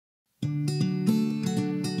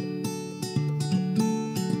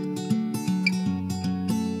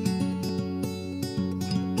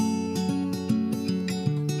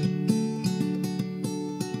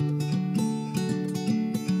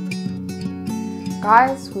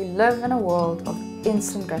Guys, we live in a world of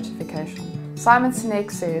instant gratification.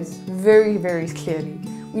 Sinek says very, very clearly,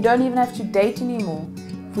 we don't even have to date anymore.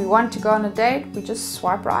 If we want to go on a date, we just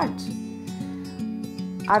swipe right.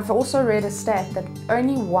 I've also read a stat that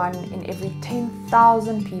only 1 in every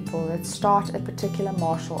 10,000 people that start a particular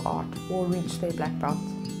martial art will reach their black belt.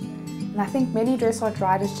 And I think many dressage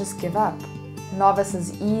riders just give up. Novice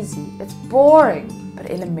is easy, it's boring, but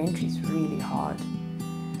elementary is really hard.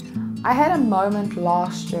 I had a moment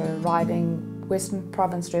last year riding Western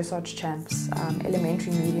Province Dressage Champs,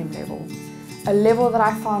 elementary medium level. A level that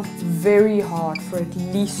I found very hard for at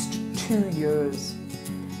least 2 years.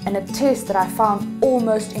 And a test that I found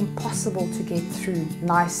almost impossible to get through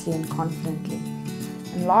nicely and confidently.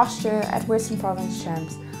 And last year at Western Province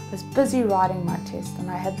Champs, I was busy riding my test and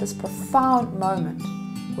I had this profound moment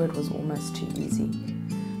where it was almost too easy.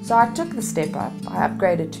 So I took the step up, I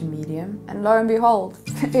upgraded to medium, and lo and behold,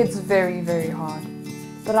 it's very, very hard.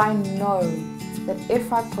 But I know that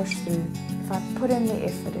if I push through, if I put in the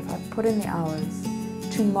effort, if I put in the hours,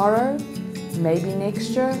 tomorrow, maybe next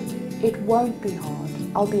year, it won't be hard.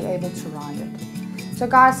 I'll be able to ride it. So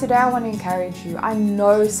guys, today I want to encourage you. I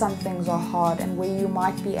know some things are hard and where you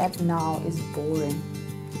might be at now is boring.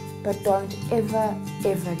 But don't ever,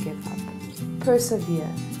 ever give up. Persevere.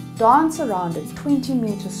 Dance around a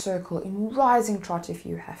 20-meter circle in rising trot if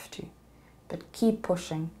you have to. But keep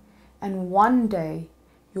pushing. And one day,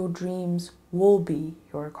 your dreams will be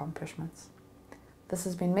your accomplishments. This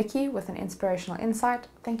has been Mickey with an inspirational insight.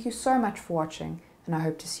 Thank you so much for watching, and I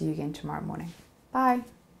hope to see you again tomorrow morning. Bye!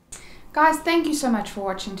 Guys, thank you so much for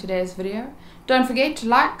watching today's video. Don't forget to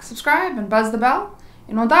like, subscribe and buzz the bell.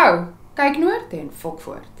 En onthou, kyk noord en fok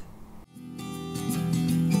voort.